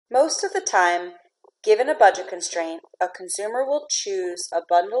Most of the time, given a budget constraint, a consumer will choose a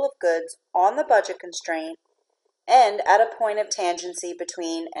bundle of goods on the budget constraint and at a point of tangency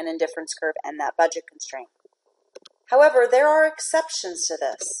between an indifference curve and that budget constraint. However, there are exceptions to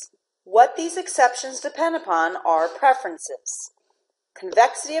this. What these exceptions depend upon are preferences.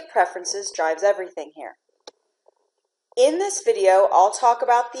 Convexity of preferences drives everything here. In this video, I'll talk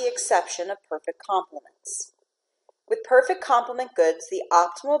about the exception of perfect complements. With perfect complement goods, the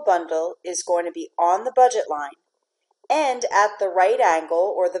optimal bundle is going to be on the budget line and at the right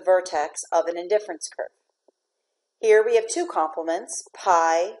angle or the vertex of an indifference curve. Here we have two complements,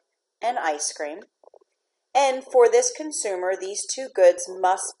 pie and ice cream. And for this consumer, these two goods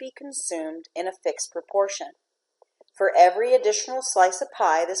must be consumed in a fixed proportion. For every additional slice of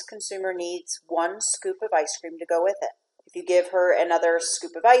pie, this consumer needs 1 scoop of ice cream to go with it. If you give her another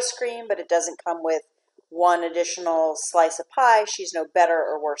scoop of ice cream, but it doesn't come with 1 additional slice of pie, she's no better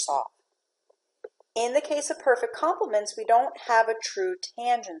or worse off. In the case of perfect complements, we don't have a true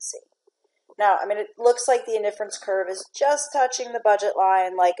tangency. Now, it looks like the indifference curve is just touching the budget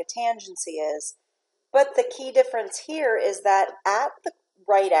line like a tangency is, but the key difference here is that at the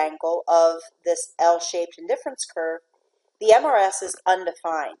right angle of this L-shaped indifference curve, the MRS is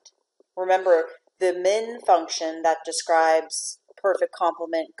undefined. Remember, the min function that describes perfect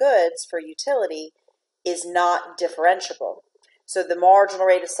complement goods for utility is not differentiable. So the marginal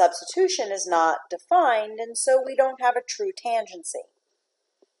rate of substitution is not defined, and so we don't have a true tangency.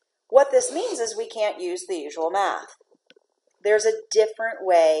 What this means is we can't use the usual math. There's a different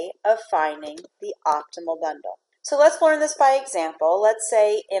way of finding the optimal bundle. So let's learn this by example. Let's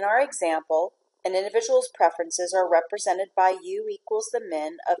say in our example, an individual's preferences are represented by u equals the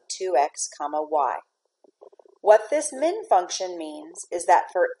min of 2x comma y. What this min function means is that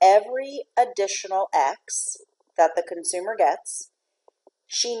for every additional x that the consumer gets,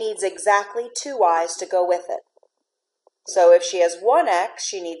 she needs exactly 2 y's to go with it. So if she has 1x,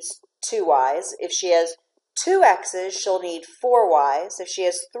 she needs 2 y's. If she has 2 x's, she'll need 4 y's. If she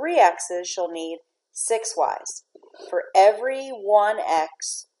has 3 x's, she'll need 6 y's. For every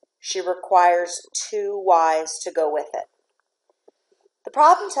 1x, she requires 2 y's to go with it. The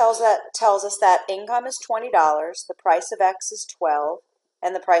problem tells us that income is $20, the price of X is 12,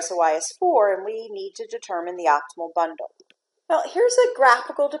 and the price of Y is 4, and we need to determine the optimal bundle. Well, here's a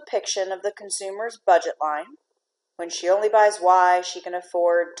graphical depiction of the consumer's budget line. When she only buys Y, she can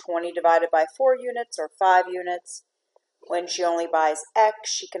afford 20 divided by 4 units or 5 units. When she only buys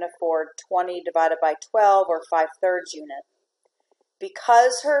X, she can afford 20 divided by 12 or 5/3 unit.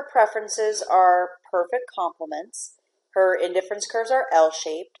 Because her preferences are perfect complements, her indifference curves are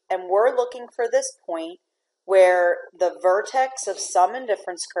L-shaped, and we're looking for this point where the vertex of some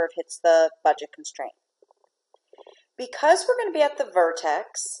indifference curve hits the budget constraint. Because we're going to be at the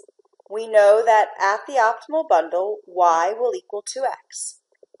vertex, we know that at the optimal bundle, y will equal 2x.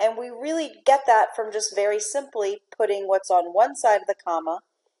 And we really get that from just very simply putting what's on one side of the comma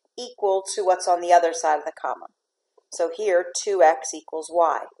equal to what's on the other side of the comma. So here, 2x equals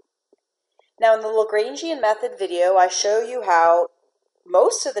y. Now in the Lagrangian method video, I show you how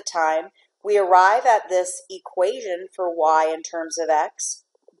most of the time we arrive at this equation for y in terms of x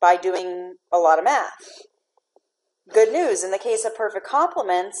by doing a lot of math. Good news, in the case of perfect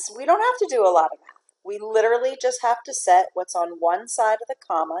complements, we don't have to do a lot of math. We literally just have to set what's on one side of the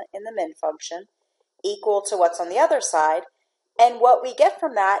comma in the min function equal to what's on the other side, and what we get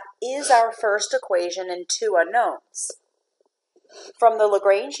from that is our first equation and 2 unknowns. From the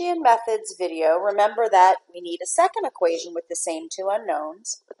Lagrangian methods video, remember that we need a second equation with the same 2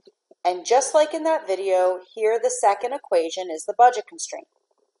 unknowns. And just like in that video, here the second equation is the budget constraint.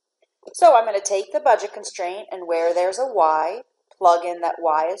 So I'm going to take the budget constraint, and where there's a y, plug in that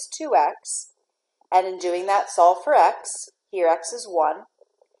y is 2x. And in doing that, solve for x. Here x is 1.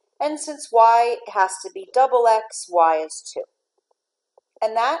 And since y has to be double x, y is 2.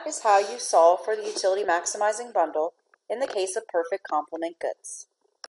 And that is how you solve for the utility maximizing bundle in the case of perfect complement goods.